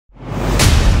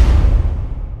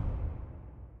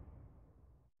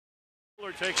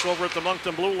Mueller takes over at the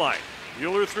Moncton blue line.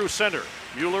 Mueller through center.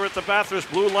 Mueller at the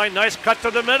Bathurst blue line. Nice cut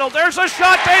to the middle. There's a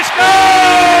shot. They score!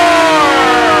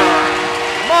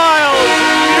 Miles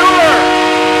Mueller.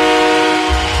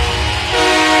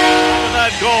 And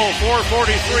that goal,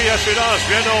 4:43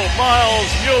 Acadie-Bathurst.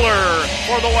 Miles Mueller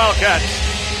for the Wildcats.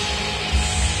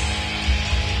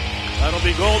 That'll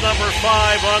be goal number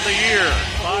 5 on the year.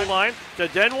 Blue line to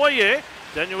Desnoyers.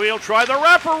 Desnoyers will try the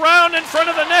wraparound in front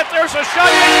of the net. There's a shot.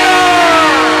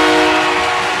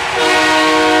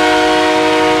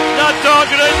 Not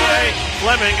Acadie-Bathurst.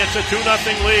 Fleming, it's a 2-0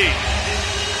 lead.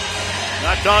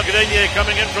 Not Acadie-Bathurst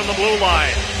coming in from the blue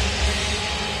line.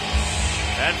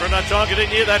 And for not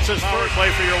Acadie-Bathurst, that's his first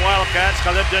play for your Wildcats.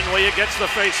 Caleb Desnoyers gets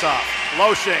the face-off.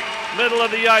 Loshing, middle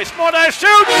of the ice. Moda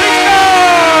shoots. He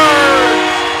scores!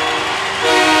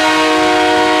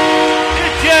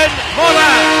 Etienne Moda.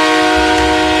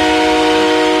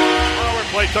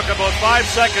 Play took about 5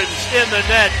 seconds in the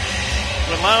net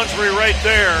with Lounsbury right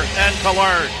there and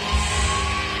Collard.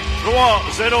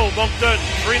 3-0 Moncton,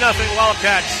 3-0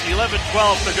 Wildcats,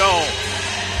 11-12 to go.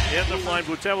 In the line,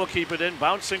 Boutin will keep it in,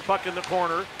 bouncing puck in the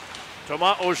corner.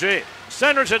 Thomas Auger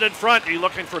centers it in front. He's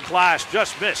looking for Glass,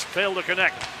 just missed, failed to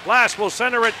connect. Glass will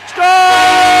center it, score!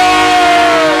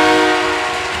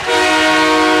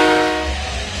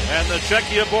 And the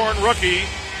Czechia-born rookie,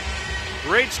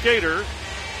 great skater.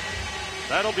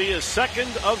 That'll be his second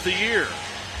of the year.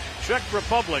 Czech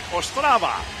Republic,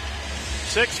 Ostrava.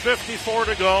 6:54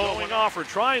 to go. Going off or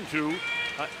trying to,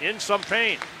 in some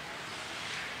pain.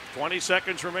 20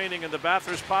 seconds remaining in the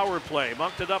Bathurst power play.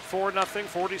 Moncton up 4-0,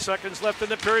 40 seconds left in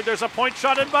the period. There's a point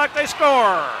shot in back, they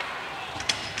score.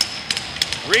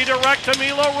 Redirect to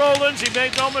Milo Rollins, he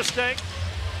made no mistake.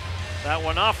 That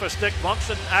one off a stick.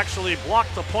 Moncton actually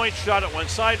blocked the point shot. It went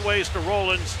sideways to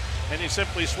Rollins, and he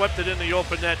simply swept it in the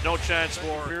open net. No chance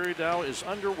for. Period now is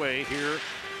underway here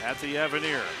at the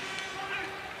Avenir.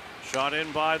 Shot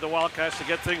in by the Wildcats to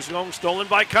get things going. Stolen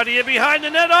by Cuddy behind the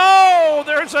net. Oh,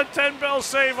 there's a 10-bell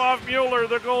save off Mueller,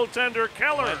 the goaltender.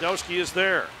 Keller. Landowski is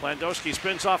there. Landowski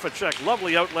spins off a check.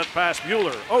 Lovely outlet pass.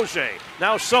 Mueller. Auger.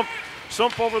 Now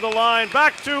Sump over the line.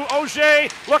 Back to Auger.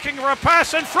 Looking for a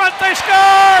pass in front. They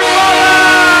score!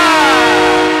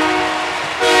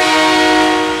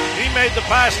 He made the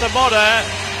pass to Moda,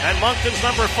 and Moncton's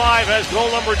number 5 has goal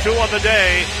number 2 on the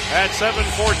day at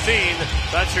 7:14.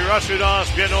 That's your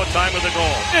Acadie-Bathurst time of the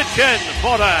goal. Etienne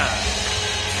Moda.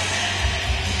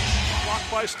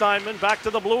 Blocked by Steinman. Back to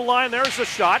the blue line. There's the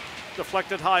shot.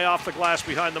 Deflected high off the glass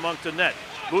behind the Moncton net.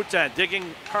 Boutin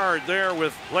digging hard there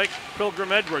with Blake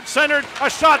Pilgrim-Edwards. Centered. A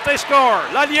shot. They score.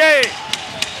 Lallier.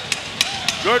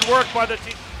 Good work by the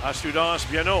team.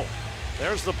 Acadie-Bathurst.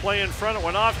 There's the play in front. It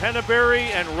went off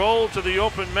Henneberry and rolled to the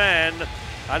open man.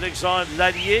 Alexandre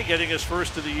Lallier getting his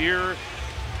first of the year.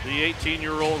 The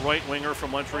 18-year-old right winger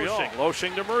from Montreal.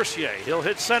 Loshing to Mercier. He'll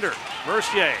hit center.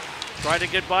 Mercier tried to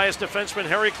get by his defenseman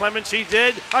Harry Clements. He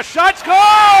did. A shot. Score!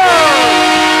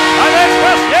 Alex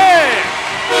Mercier!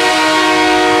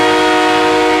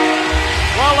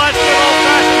 Well, that's good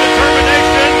old-fashioned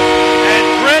determination and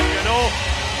grit.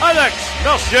 Alex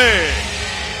Mercier.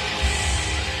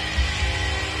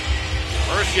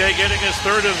 Mercier getting his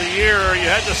 3rd of the year. You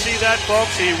had to see that,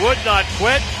 folks. He would not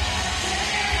quit.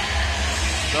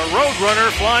 The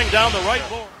Roadrunner flying down the right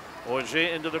board. Auger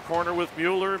into the corner with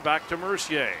Mueller. Back to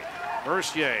Mercier.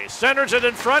 Mercier centers it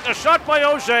in front. A shot by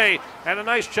Auger. And a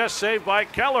nice chest save by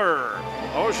Keller.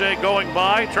 Auger going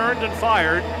by, turned and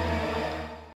fired.